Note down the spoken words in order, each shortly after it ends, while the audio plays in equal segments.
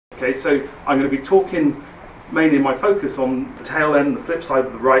Okay, so I'm going to be talking mainly in my focus on the tail end, the flip side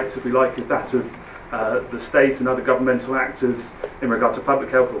of the rights, if we like, is that of the state and other governmental actors in regard to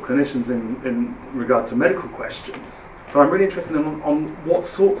public health, or clinicians in regard to medical questions. But I'm really interested on what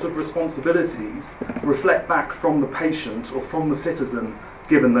sorts of responsibilities reflect back from the patient or from the citizen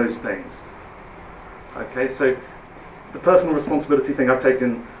given those things. Okay, so the personal responsibility thing I've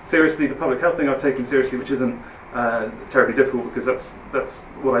taken seriously, the public health thing I've taken seriously, which isn't terribly difficult because that's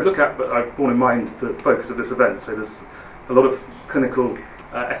what I look at, but I've borne in mind the focus of this event, so there's a lot of clinical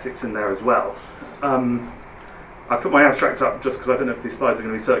ethics in there as well. I put my abstract up just because I don't know if these slides are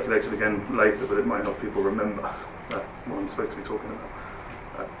going to be circulated again later, but it might help people remember what I'm supposed to be talking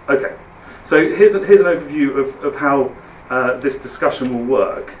about. Okay, so here's an overview of how this discussion will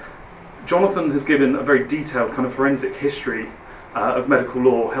work. Jonathan has given a very detailed kind of forensic history of medical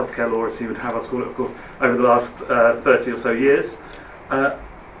law, healthcare law, as he would have us call it, of course, over the last 30 or so years.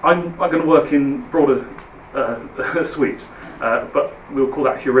 I'm going to work in broader sweeps, but we'll call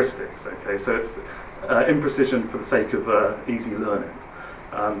that heuristics. Okay, so it's imprecision for the sake of easy learning.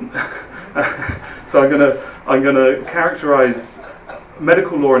 So I'm going to characterise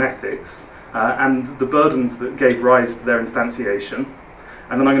medical law and ethics and the burdens that gave rise to their instantiation,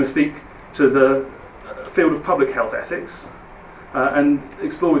 and then I'm going to speak to the field of public health ethics and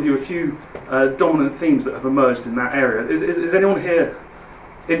explore with you a few dominant themes that have emerged in that area. Is anyone here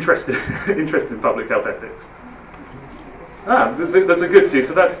interested in public health ethics? There's a good few.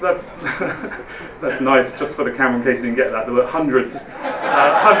 So that's that's nice. Just for the camera, in case you didn't get that, there were hundreds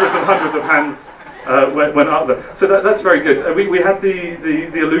and hundreds of hands went up there. So that's very good. We had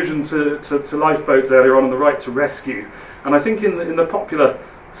the allusion to lifeboats earlier on, and the right to rescue. And I think in the popular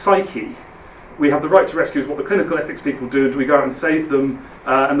psyche, we have the right to rescue is what the clinical ethics people do. Do we go out and save them?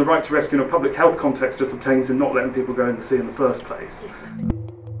 And the right to rescue in a public health context just obtains in not letting people go in the sea in the first place.